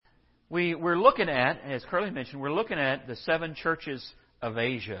we're looking at, as Curly mentioned, we're looking at the 7 churches of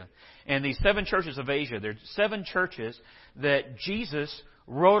Asia. And these 7 churches of Asia, they're 7 churches that Jesus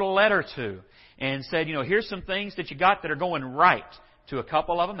wrote a letter to and said, here's some things that you got that are going right. To a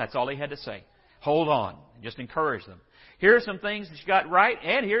couple of them, that's all he had to say. Hold on. Just encourage them. Here are some things that you got right,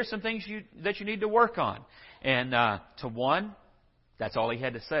 and here are some things that you need to work on. And to one, that's all he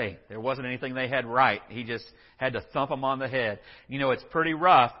had to say. There wasn't anything they had right. He just had to thump them on the head. It's pretty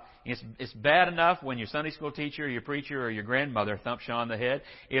rough. It's bad enough when your Sunday school teacher, your preacher, or your grandmother thumps you on the head.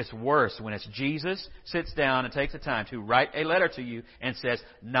 It's worse when it's Jesus sits down and takes the time to write a letter to you and says,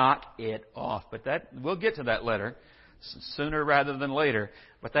 knock it off. But we'll get to that letter sooner rather than later.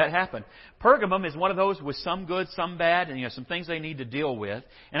 But that happened. Pergamum is one of those with some good, some bad, and some things they need to deal with.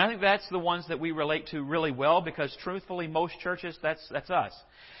 And I think that's the ones that we relate to really well because truthfully, most churches, that's us.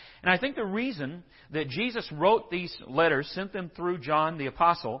 And I think the reason that Jesus wrote these letters, sent them through John the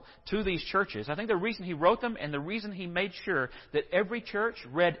Apostle to these churches, I think the reason he wrote them and the reason he made sure that every church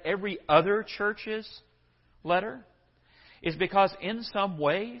read every other church's letter is because in some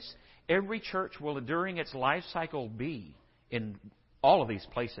ways, every church will, during its life cycle, be in all of these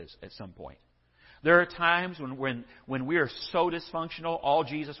places at some point. There are times when we are so dysfunctional, all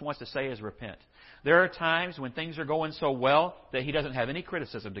Jesus wants to say is repent. There are times when things are going so well that He doesn't have any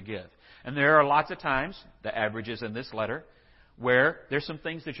criticism to give. And there are lots of times, the averages in this letter, where there's some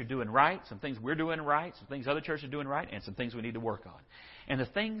things that you're doing right, some things we're doing right, some things other churches are doing right, and some things we need to work on. And the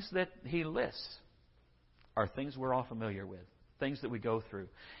things that He lists are things we're all familiar with. Things that we go through.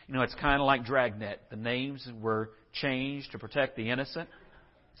 It's kind of like Dragnet. The names were changed to protect the innocent.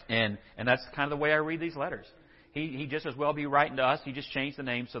 And that's kind of the way I read these letters. He just as well be writing to us. He just changed the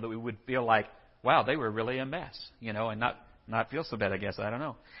name so that we would feel like, wow, they were really a mess. And not feel so bad, I guess. I don't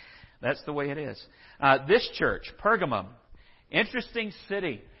know. That's the way it is. This church, Pergamum, interesting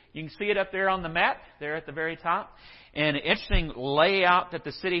city. You can see it up there on the map, there at the very top. And an interesting layout that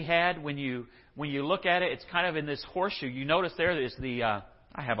the city had when you look at it, it's kind of in this horseshoe. You notice there is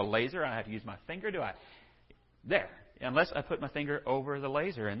I have a laser. I have to use my finger, do I? There. Unless I put my finger over the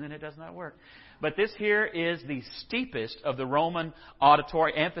laser, and then it does not work. But this here is the steepest of the Roman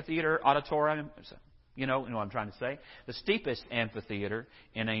amphitheater auditorium. You know what I'm trying to say? The steepest amphitheater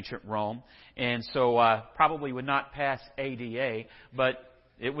in ancient Rome. And so probably would not pass ADA, but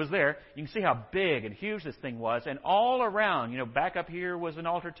it was there. You can see how big and huge this thing was. And all around, back up here was an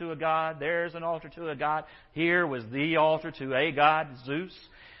altar to a god. There's an altar to a god. Here was the altar to a god, Zeus.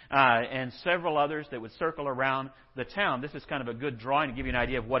 And several others that would circle around the town. This is kind of a good drawing to give you an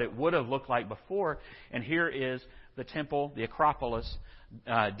idea of what it would have looked like before. And here is the temple, the Acropolis,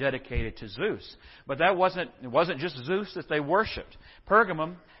 dedicated to Zeus. But it wasn't just Zeus that they worshipped.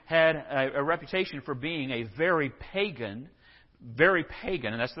 Pergamum had a reputation for being a very pagan,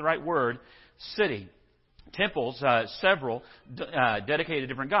 and that's the right word, city. Temples, several, dedicated to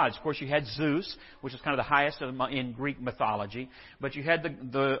different gods. Of course, you had Zeus, which is kind of the highest in Greek mythology. But you had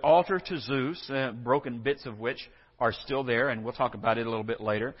the altar to Zeus, broken bits of which are still there, and we'll talk about it a little bit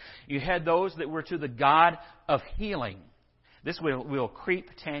later. You had those that were to the god of healing. This will creep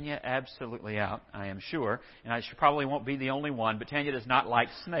Tanya absolutely out, I am sure. And she probably won't be the only one, but Tanya does not like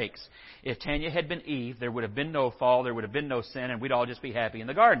snakes. If Tanya had been Eve, there would have been no fall, there would have been no sin, and we'd all just be happy in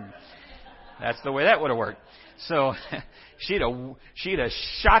the garden. That's the way that would have worked. So she'd have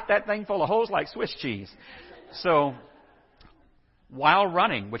shot that thing full of holes like Swiss cheese. So while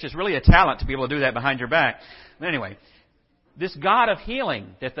running, which is really a talent to be able to do that behind your back. Anyway, this god of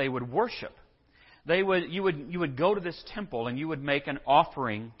healing that they would worship, you would go to this temple and you would make an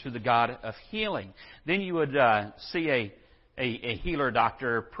offering to the god of healing. Then you would see a healer,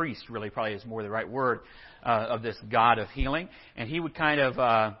 doctor, priest, really probably is more the right word, of this god of healing, and he would kind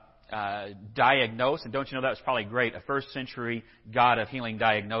of diagnose, and don't you know that was probably great, a first century god of healing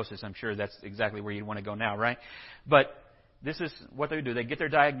diagnosis. I'm sure that's exactly where you'd want to go now, right? But this is what they would do. They'd get their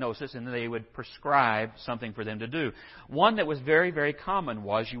diagnosis and then they would prescribe something for them to do. One that was very, very common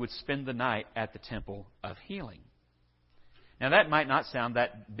was you would spend the night at the temple of healing. Now that might not sound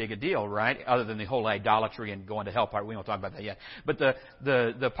that big a deal, right? Other than the whole idolatry and going to hell part. We won't talk about that yet. But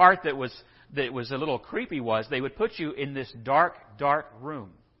the part that was a little creepy was they would put you in this dark, dark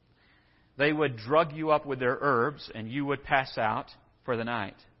room. They would drug you up with their herbs, and you would pass out for the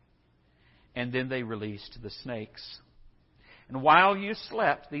night. And then they released the snakes. And while you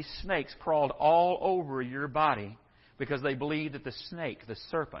slept, these snakes crawled all over your body because they believed that the snake, the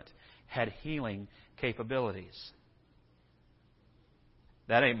serpent, had healing capabilities.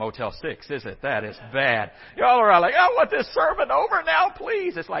 That ain't Motel 6, is it? That is bad. Y'all are like, I want this sermon over now,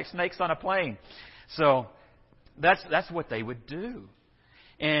 please. It's like snakes on a plane. So that's what they would do.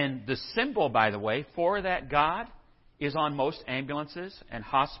 And the symbol, by the way, for that god is on most ambulances and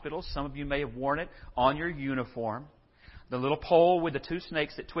hospitals. Some of you may have worn it on your uniform. The little pole with the two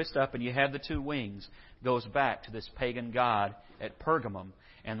snakes that twist up and you have the two wings goes back to this pagan god at Pergamum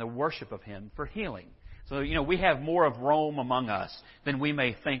and the worship of him for healing. So, we have more of Rome among us than we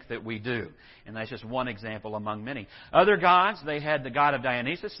may think that we do. And that's just one example among many. Other gods, they had the god of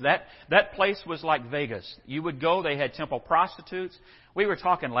Dionysus. That place was like Vegas. You would go, they had temple prostitutes. We were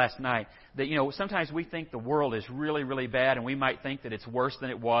talking last night that, sometimes we think the world is really, really bad, and we might think that it's worse than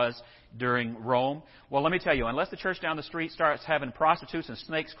it was during Rome. Well, let me tell you, unless the church down the street starts having prostitutes and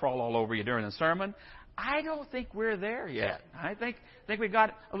snakes crawl all over you during the sermon, I don't think we're there yet. I think we've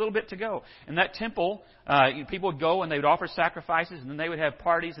got a little bit to go. In that temple, people would go and they would offer sacrifices, and then they would have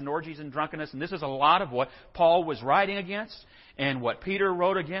parties and orgies and drunkenness. And this is a lot of what Paul was writing against and what Peter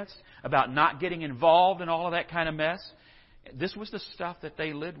wrote against about not getting involved in all of that kind of mess. This was the stuff that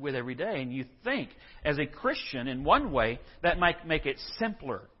they lived with every day. And you think, as a Christian, in one way, that might make it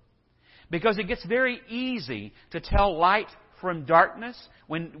simpler. Because it gets very easy to tell light from darkness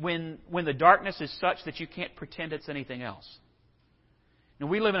when the darkness is such that you can't pretend it's anything else. Now,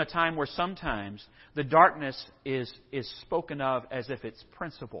 we live in a time where sometimes the darkness is spoken of as if it's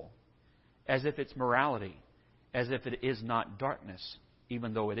principle, as if it's morality, as if it is not darkness,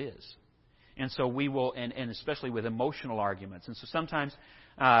 even though it is. And so we will, and especially with emotional arguments. And so sometimes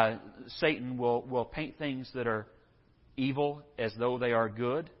Satan will paint things that are evil as though they are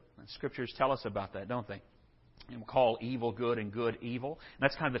good. And Scriptures tell us about that, don't they? And call evil good and good evil. And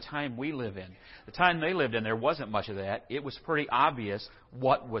that's kind of the time we live in. The time they lived in, there wasn't much of that. It was pretty obvious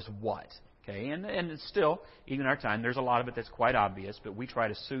what was what. Okay, and it's still, even in our time, there's a lot of it that's quite obvious, but we try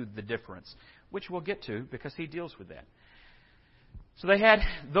to soothe the difference, which we'll get to because he deals with that. So they had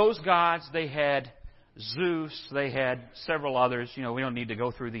those gods, they had Zeus, they had several others. We don't need to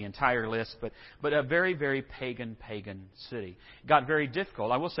go through the entire list, but a very, very pagan city. It got very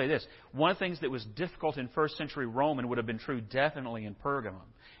difficult. I will say this. One of the things that was difficult in first century Rome and would have been true definitely in Pergamum,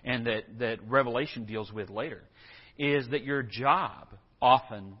 and that Revelation deals with later, is that your job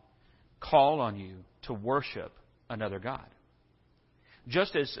often called on you to worship another god.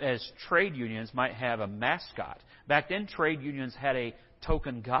 Just as trade unions might have a mascot, back then trade unions had a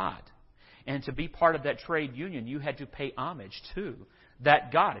token god. And to be part of that trade union, you had to pay homage to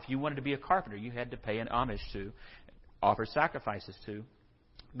that god. If you wanted to be a carpenter, you had to pay an homage to, offer sacrifices to,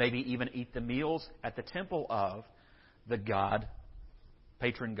 maybe even eat the meals at the temple of the god,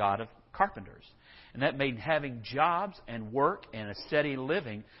 patron god of carpenters. And that made having jobs and work and a steady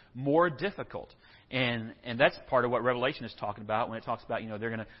living more difficult. And that's part of what Revelation is talking about when it talks about, they're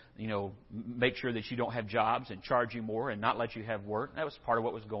going to, make sure that you don't have jobs and charge you more and not let you have work. That was part of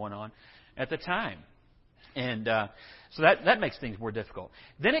what was going on at the time. And so that makes things more difficult.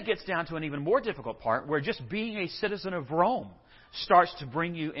 Then it gets down to an even more difficult part where just being a citizen of Rome starts to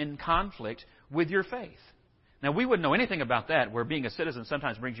bring you in conflict with your faith. Now, we wouldn't know anything about that, where being a citizen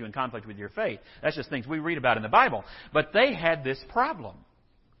sometimes brings you in conflict with your faith. That's just things we read about in the Bible. But they had this problem.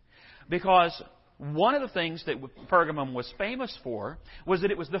 Because one of the things that Pergamum was famous for was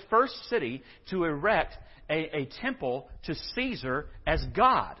that it was the first city to erect a temple to Caesar as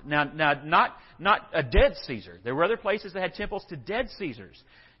God. Now, not a dead Caesar. There were other places that had temples to dead Caesars,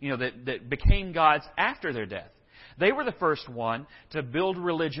 that became gods after their death. They were the first one to build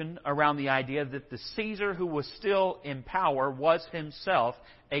religion around the idea that the Caesar who was still in power was himself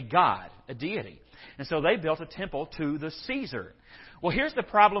a god, a deity. And so they built a temple to the Caesar. Well, here's the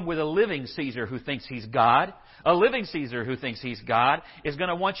problem with a living Caesar who thinks he's God. A living Caesar who thinks he's God is going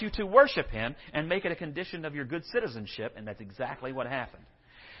to want you to worship him and make it a condition of your good citizenship, and that's exactly what happened.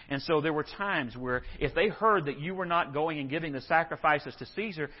 And so there were times where if they heard that you were not going and giving the sacrifices to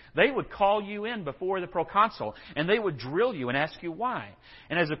Caesar, they would call you in before the proconsul, and they would drill you and ask you why.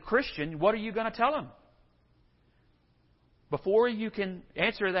 And as a Christian, what are you going to tell them? Before you can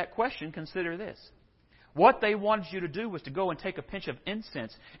answer that question, consider this. What they wanted you to do was to go and take a pinch of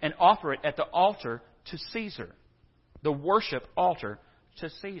incense and offer it at the altar to Caesar, the worship altar to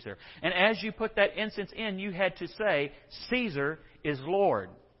Caesar. And as you put that incense in, you had to say, Caesar is Lord.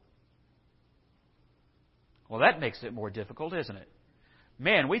 Well, that makes it more difficult, isn't it?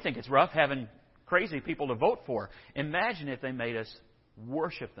 Man, we think it's rough having crazy people to vote for. Imagine if they made us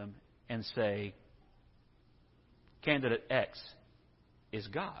worship them and say, Candidate X is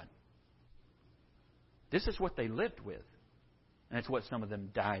God. This is what they lived with. And it's what some of them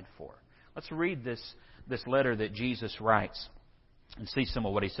died for. Let's read this letter that Jesus writes and see some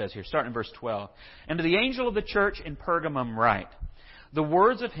of what he says here. Starting in verse 12. And to the angel of the church in Pergamum write, the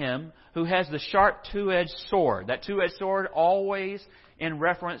words of him who has the sharp two-edged sword. That two-edged sword always in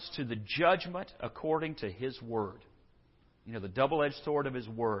reference to the judgment according to his word. You know, the double-edged sword of his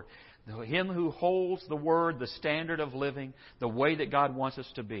word. Him who holds the word, the standard of living, the way that God wants us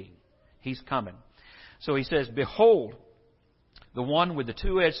to be. He's coming. So he says, behold, the one with the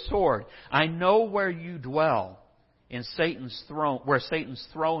two-edged sword. I know where you dwell in Satan's throne, where Satan's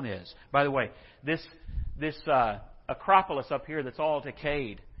throne is. By the way, this Acropolis up here that's all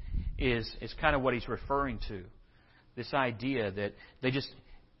decayed is kind of what he's referring to. This idea that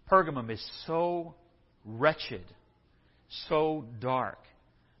Pergamum is so wretched, so dark,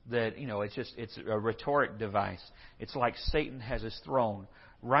 that, you know, it's a rhetoric device. It's like Satan has his throne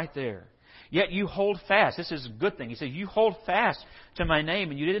right there. Yet you hold fast. This is a good thing. He says, you hold fast to my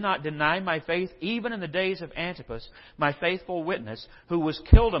name, and you did not deny my faith, even in the days of Antipas, my faithful witness, who was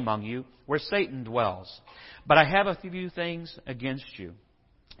killed among you, where Satan dwells. But I have a few things against you.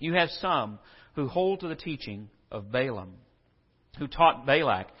 You have some who hold to the teaching of Balaam, who taught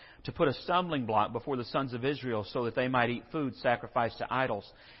Balak to put a stumbling block before the sons of Israel so that they might eat food sacrificed to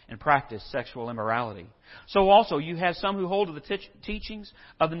idols and practice sexual immorality. So also you have some who hold to the teachings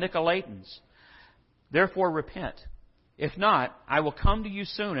of the Nicolaitans. Therefore repent. If not, I will come to you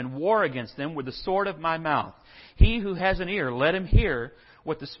soon and war against them with the sword of my mouth. He who has an ear, let him hear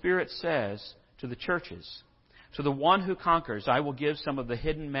what the Spirit says to the churches. To the one who conquers, I will give some of the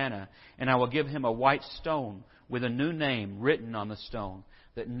hidden manna, and I will give him a white stone with a new name written on the stone,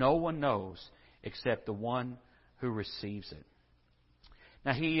 that no one knows except the one who receives it.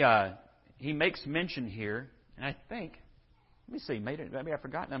 Now he makes mention here, and I think, let me see, maybe I've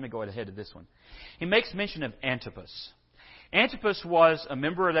forgotten. I'm going to go ahead of this one. He makes mention of Antipas. Antipas was a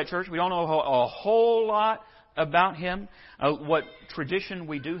member of that church. We don't know a whole lot about him. What tradition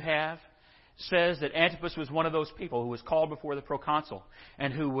we do have says that Antipas was one of those people who was called before the proconsul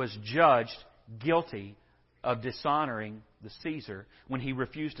and who was judged guilty of dishonoring the Caesar when he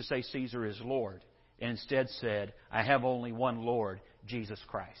refused to say Caesar is Lord and instead said, I have only one Lord, Jesus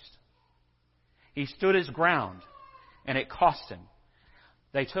Christ. He stood his ground, and it cost him.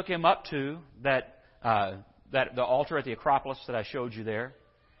 They took him up to the altar at the Acropolis that I showed you there,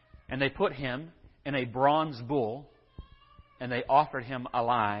 and they put him in a bronze bull, and they offered him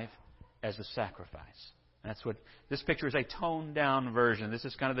alive as a sacrifice. That's what this picture is, a toned down version. This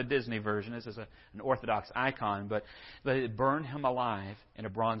is kind of the Disney version. This is an Orthodox icon, but they burned him alive in a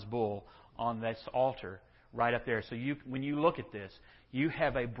bronze bull on this altar right up there. So when you look at this, you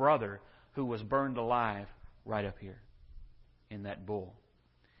have a brother who was burned alive right up here in that bull.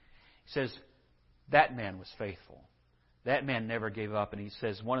 He says, that man was faithful. That man never gave up. And he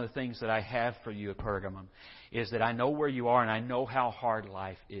says, one of the things that I have for you at Pergamum is that I know where you are and I know how hard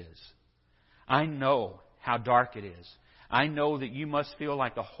life is. I know how dark it is. I know that you must feel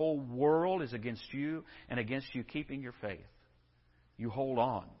like the whole world is against you and against you keeping your faith. You hold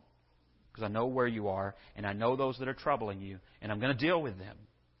on, because I know where you are, and I know those that are troubling you, and I'm going to deal with them.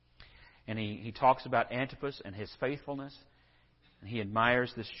 And he talks about Antipas and his faithfulness, and he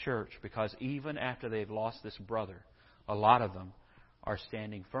admires this church because even after they've lost this brother, a lot of them are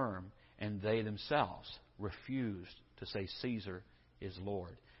standing firm, and they themselves refused to say Caesar is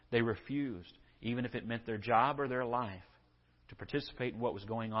Lord. They refused, even if it meant their job or their life, to participate in what was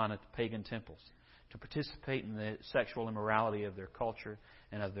going on at the pagan temples, to participate in the sexual immorality of their culture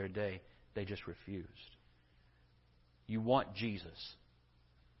and of their day. They just refused. You want Jesus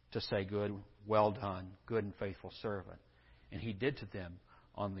to say, good, well done, good and faithful servant. And He did to them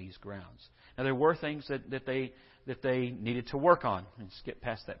on these grounds. Now, there were things that they needed to work on. Let's skip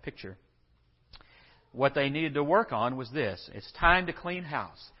past that picture. What they needed to work on was this. It's time to clean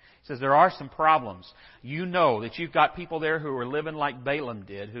house. He says there are some problems. You know that you've got people there who are living like Balaam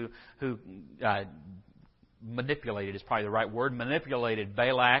did, who manipulated is probably the right word, manipulated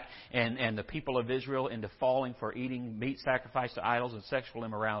Balak and the people of Israel into falling for eating meat sacrificed to idols and sexual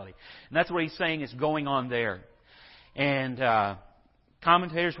immorality. And that's what he's saying is going on there. And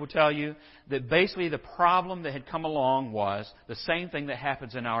commentators will tell you that basically the problem that had come along was the same thing that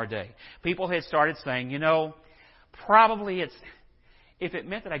happens in our day. People had started saying, probably if it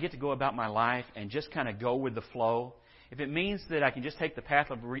meant that I get to go about my life and just kind of go with the flow, if it means that I can just take the path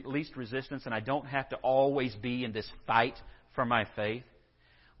of least resistance and I don't have to always be in this fight for my faith,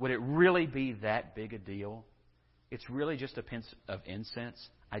 would it really be that big a deal? It's really just a pinch of incense.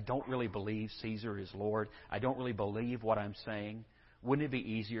 I don't really believe Caesar is Lord. I don't really believe what I'm saying. Wouldn't it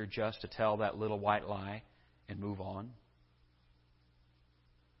be easier just to tell that little white lie and move on?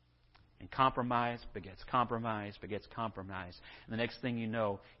 And compromise begets compromise begets compromise. And the next thing you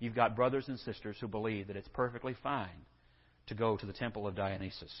know, you've got brothers and sisters who believe that it's perfectly fine to go to the temple of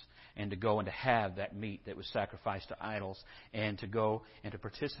Dionysus and to go and to have that meat that was sacrificed to idols and to go and to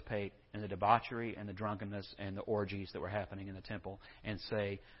participate in the debauchery and the drunkenness and the orgies that were happening in the temple and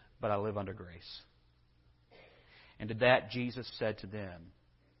say, but I live under grace. And to that Jesus said to them,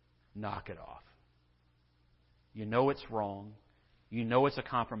 knock it off. You know it's wrong. You know it's a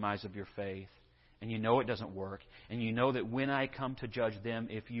compromise of your faith. And you know it doesn't work. And you know that when I come to judge them,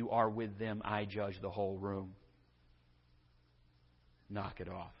 if you are with them, I judge the whole room. Knock it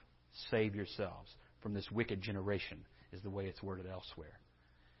off. Save yourselves from this wicked generation, is the way it's worded elsewhere.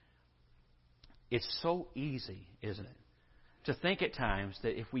 It's so easy, isn't it, to think at times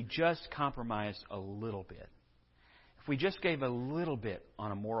that if we just compromised a little bit, if we just gave a little bit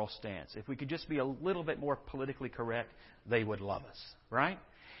on a moral stance, if we could just be a little bit more politically correct, they would love us, right?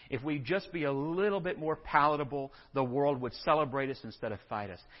 If we just be a little bit more palatable, the world would celebrate us instead of fight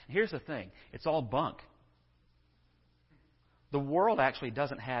us. And here's the thing. It's all bunk. The world actually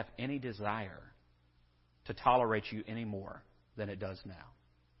doesn't have any desire to tolerate you any more than it does now.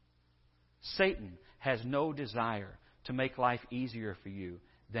 Satan has no desire to make life easier for you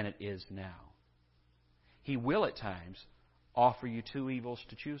than it is now. He will at times offer you two evils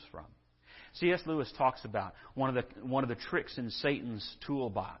to choose from. C.S. Lewis talks about one of the tricks in Satan's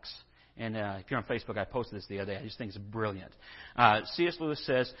toolbox. And if you're on Facebook, I posted this the other day. I just think it's brilliant. C.S. Lewis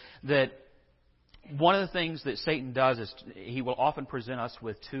says that one of the things that Satan does is he will often present us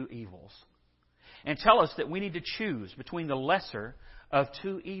with two evils and tell us that we need to choose between the lesser of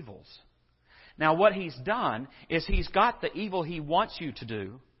two evils. Now, what he's done is he's got the evil he wants you to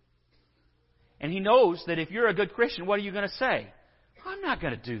do, and he knows that if you're a good Christian, what are you going to say? I'm not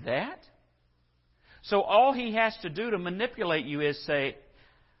going to do that. So all he has to do to manipulate you is say,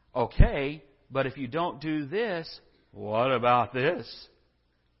 okay, but if you don't do this, what about this?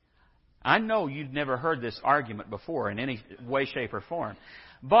 I know you've never heard this argument before in any way, shape, or form.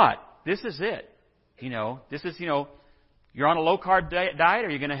 But this is it. You're on a low-carb diet, or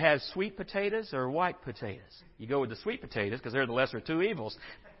you're going to have sweet potatoes or white potatoes. You go with the sweet potatoes because they're the lesser of two evils.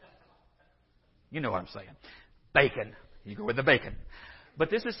 You know what I'm saying. Bacon. You go with the bacon.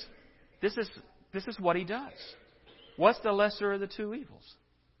 But this is what he does. What's the lesser of the two evils?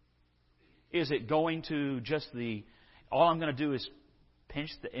 Is it going to just all I'm going to do is pinch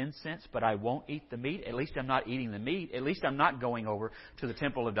the incense, but I won't eat the meat? At least I'm not eating the meat. At least I'm not going over to the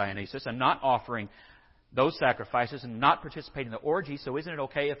temple of Dionysus. I'm not offering those sacrifices and not participating in the orgy. So isn't it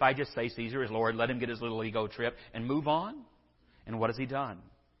okay if I just say Caesar is Lord, let him get his little ego trip, and move on? And what has he done?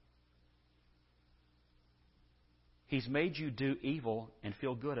 He's made you do evil and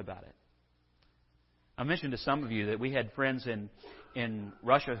feel good about it. I mentioned to some of you that we had friends in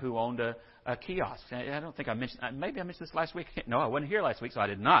Russia who owned a kiosk. I don't think I mentioned. Maybe I mentioned this last week. No, I wasn't here last week, so I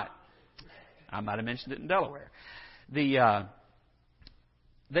did not. I might have mentioned it in Delaware. They had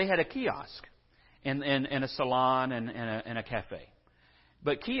a kiosk and a salon and a cafe.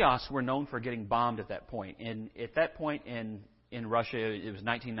 But kiosks were known for getting bombed at that point. And at that point in Russia, it was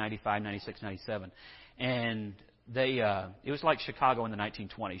 1995, 96, 97. And it was like Chicago in the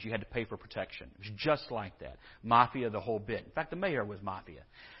 1920s. You had to pay for protection. It was just like that. Mafia, the whole bit. In fact, the mayor was mafia.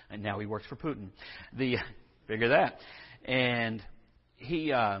 And now he works for Putin. Figure that. And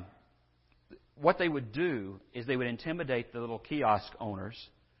what they would do is they would intimidate the little kiosk owners,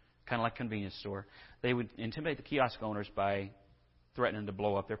 kind of like a convenience store. They would intimidate the kiosk owners by threatening to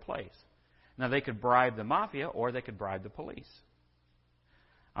blow up their place. Now, they could bribe the mafia or they could bribe the police.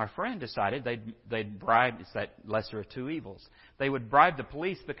 Our friend decided they'd bribe, it's that lesser of two evils. They would bribe the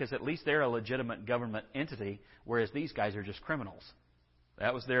police because at least they're a legitimate government entity, whereas these guys are just criminals.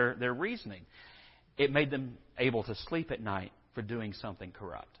 That was their reasoning. It made them able to sleep at night for doing something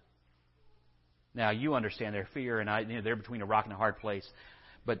corrupt. Now, you understand their fear, and they're between a rock and a hard place.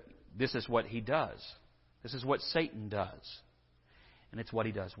 But this is what he does. This is what Satan does. And it's what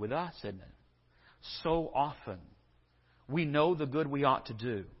he does with us, isn't it? So often, we know the good we ought to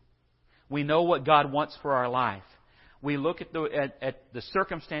do. We know what God wants for our life. We look at the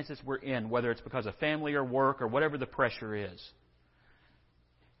circumstances we're in, whether it's because of family or work or whatever the pressure is.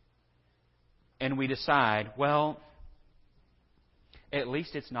 And we decide, well, at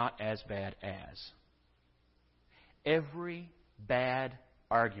least it's not as bad as. Every bad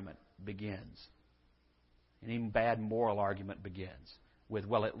argument begins, and even bad moral argument begins with,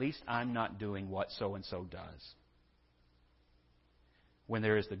 well, at least I'm not doing what so-and-so does. When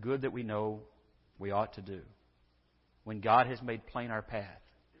there is the good that we know we ought to do. When God has made plain our path.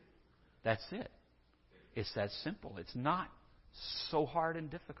 That's it. It's that simple. It's not so hard and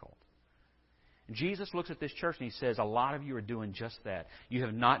difficult. Jesus looks at this church and He says, a lot of you are doing just that. You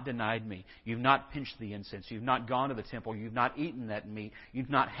have not denied me. You've not pinched the incense. You've not gone to the temple. You've not eaten that meat. You've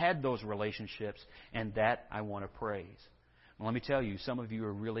not had those relationships. And that I want to praise. Well, let me tell you, some of you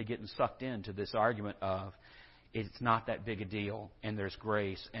are really getting sucked into this argument of it's not that big a deal and there's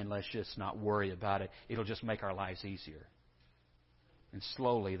grace and let's just not worry about it. It'll just make our lives easier. And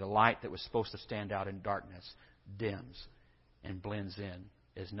slowly, the light that was supposed to stand out in darkness dims and blends in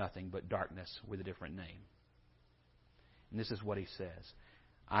as nothing but darkness with a different name. And this is what He says.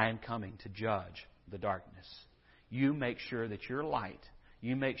 I am coming to judge the darkness. You make sure that your light,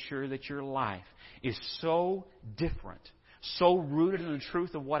 you make sure that your life is so different, so rooted in the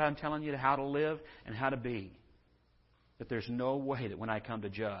truth of what I'm telling you how to live and how to be, that there's no way that when I come to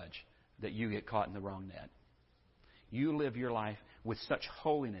judge that you get caught in the wrong net. You live your life with such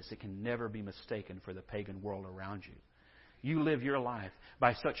holiness it can never be mistaken for the pagan world around you. You live your life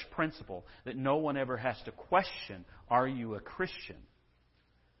by such principle that no one ever has to question, are you a Christian?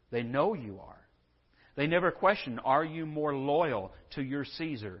 They know you are. They never question, are you more loyal to your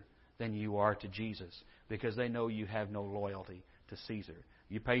Caesar than you are to Jesus? Because they know you have no loyalty to Caesar.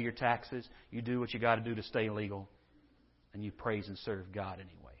 You pay your taxes, you do what you got to do to stay legal, and you praise and serve God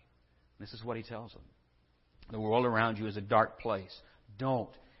anyway. This is what He tells them. The world around you is a dark place. Don't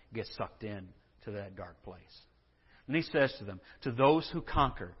get sucked in to that dark place. And He says to them, to those who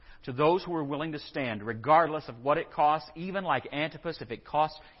conquer, to those who are willing to stand, regardless of what it costs, even like Antipas, if it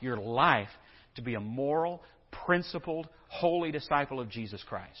costs your life to be a moral, principled, holy disciple of Jesus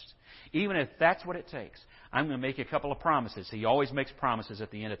Christ. Even if that's what it takes, I'm going to make you a couple of promises. He always makes promises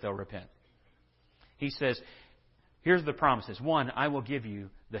at the end if they'll repent. He says, here's the promises. One, I will give you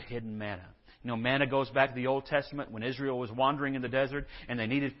the hidden manna. You know, manna goes back to the Old Testament when Israel was wandering in the desert and they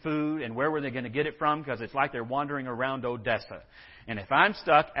needed food. And where were they going to get it from? Because it's like they're wandering around Odessa. And if I'm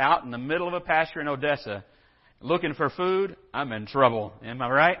stuck out in the middle of a pasture in Odessa looking for food, I'm in trouble. Am I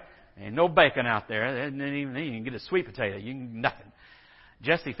right? Ain't no bacon out there. You can get a sweet potato. You can nothing.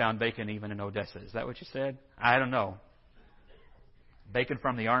 Jesse found bacon even in Odessa. Is that what you said? I don't know. Bacon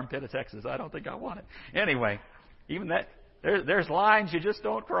from the armpit of Texas. I don't think I want it. Anyway, even that... There's lines you just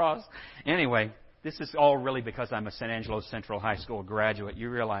don't cross. Anyway, this is all really because I'm a San Angelo Central High School graduate.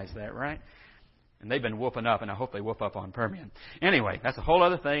 You realize that, right? And they've been whooping up, and I hope they whoop up on Permian. Anyway, that's a whole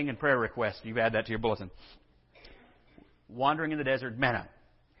other thing and prayer request. You add that to your bulletin. Wandering in the desert, manna.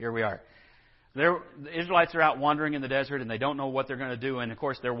 Here we are. The Israelites are out wandering in the desert, and they don't know what they're going to do. And, of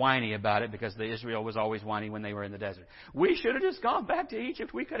course, they're whiny about it because Israel was always whiny when they were in the desert. We should have just gone back to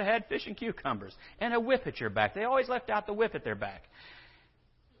Egypt. We could have had fish and cucumbers and a whip at your back. They always left out the whip at their back.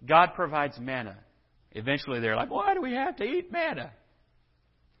 God provides manna. Eventually, they're like, why do we have to eat manna?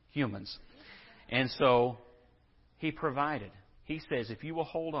 Humans. And so, He provided. He says, if you will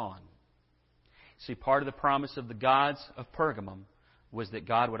hold on. See, part of the promise of the gods of Pergamum was that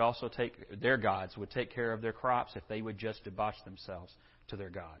God would also their gods would take care of their crops if they would just debauch themselves to their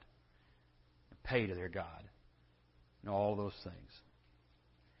God. Pay to their God. And all those things.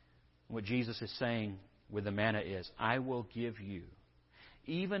 What Jesus is saying with the manna is, I will give you,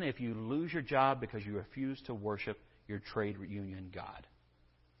 even if you lose your job because you refuse to worship your trade union God.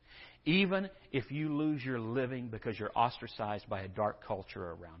 Even if you lose your living because you're ostracized by a dark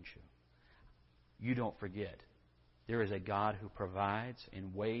culture around you. You don't forget. There is a God who provides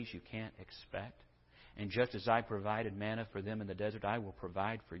in ways you can't expect. And just as I provided manna for them in the desert, I will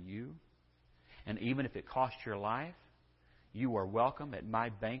provide for you. And even if it costs your life, you are welcome at my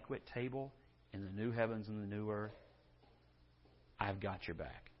banquet table in the new heavens and the new earth. I've got your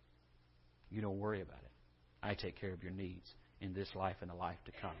back. You don't worry about it. I take care of your needs in this life and the life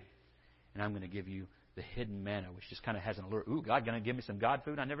to come. And I'm going to give you the hidden manna, which just kind of has an allure. Ooh, God going to give me some God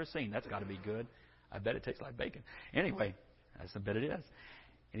food I've never seen. That's got to be good. I bet it tastes like bacon. Anyway, I bet it is.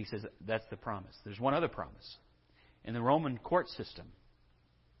 And He says that's the promise. There's one other promise. In the Roman court system,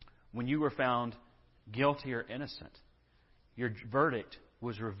 when you were found guilty or innocent, your verdict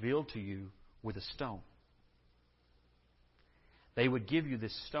was revealed to you with a stone. They would give you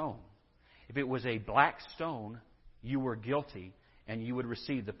this stone. If it was a black stone, you were guilty and you would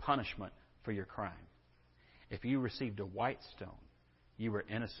receive the punishment for your crime. If you received a white stone, you were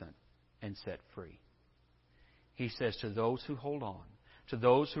innocent and set free. He says to those who hold on, to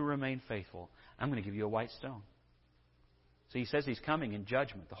those who remain faithful, I'm going to give you a white stone. So He says He's coming in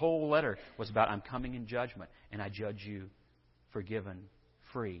judgment. The whole letter was about I'm coming in judgment and I judge you forgiven,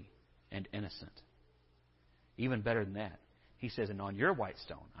 free, and innocent. Even better than that, He says, and on your white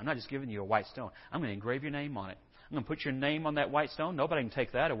stone, I'm not just giving you a white stone, I'm going to engrave your name on it. I'm going to put your name on that white stone. Nobody can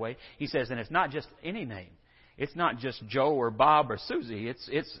take that away. He says, and it's not just any name. It's not just Joe or Bob or Susie.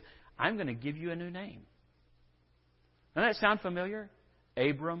 I'm going to give you a new name. Doesn't that sound familiar?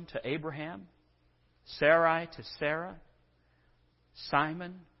 Abram to Abraham, Sarai to Sarah,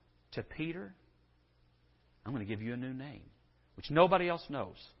 Simon to Peter. I'm going to give you a new name, which nobody else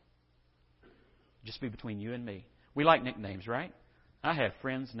knows. Just be between you and me. We like nicknames, right? I have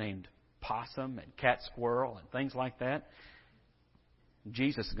friends named Possum and Cat Squirrel and things like that.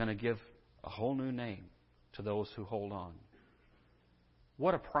 Jesus is going to give a whole new name to those who hold on.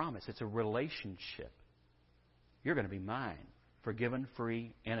 What a promise. It's a relationship. You're going to be mine, forgiven,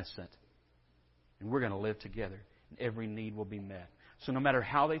 free, innocent. And we're going to live together. And every need will be met. So no matter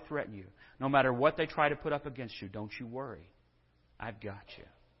how they threaten you, no matter what they try to put up against you, don't you worry. I've got you.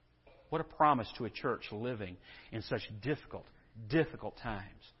 What a promise to a church living in such difficult times.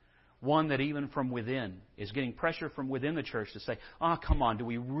 One that even from within is getting pressure from within the church to say, oh, come on, do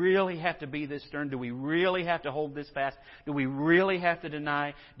we really have to be this stern? Do we really have to hold this fast? Do we really have to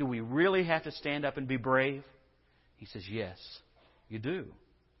deny? Do we really have to stand up and be brave? He says, yes, you do.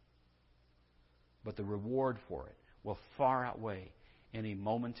 But the reward for it will far outweigh any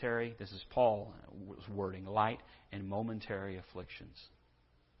momentary, this is Paul's wording, light and momentary afflictions.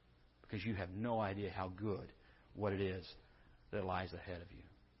 Because you have no idea how good what it is that lies ahead of you.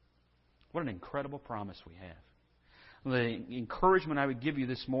 What an incredible promise we have. The encouragement I would give you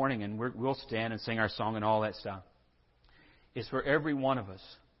this morning, and we'll stand and sing our song and all that stuff, is for every one of us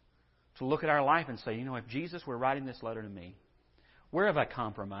to look at our life and say, if Jesus were writing this letter to me, where have I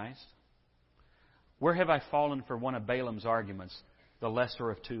compromised? Where have I fallen for one of Balaam's arguments, the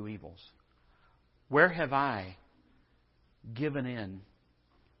lesser of two evils? Where have I given in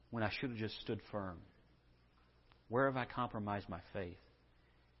when I should have just stood firm? Where have I compromised my faith?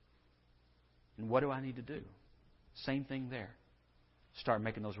 And what do I need to do? Same thing there. Start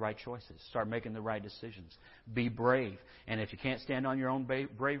making those right choices. Start making the right decisions. Be brave. And if you can't stand on your own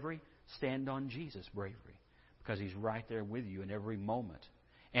bravery, stand on Jesus' bravery. Because He's right there with you in every moment.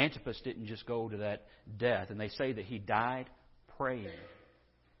 Antipas didn't just go to that death. And they say that he died praying.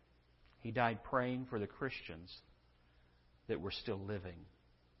 He died praying for the Christians that were still living.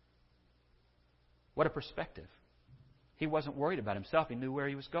 What a perspective. He wasn't worried about himself. He knew where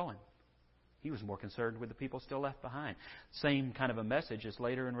he was going. He was more concerned with the people still left behind. Same kind of a message as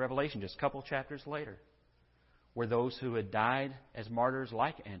later in Revelation, just a couple chapters later, where those who had died as martyrs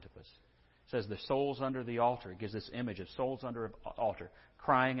like Antipas, says the souls under the altar. It gives this image of souls under an altar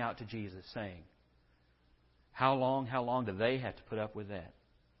crying out to Jesus, saying, how long do they have to put up with that?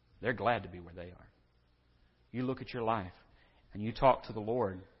 They're glad to be where they are. You look at your life and you talk to the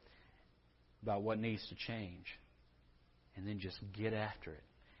Lord about what needs to change, and then just get after it.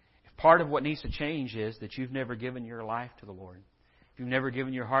 Part of what needs to change is that you've never given your life to the Lord. If you've never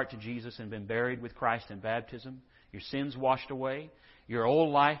given your heart to Jesus and been buried with Christ in baptism, your sins washed away, your old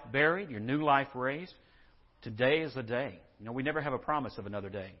life buried, your new life raised, today is the day. We never have a promise of another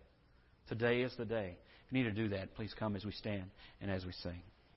day. Today is the day. If you need to do that, please come as we stand and as we sing.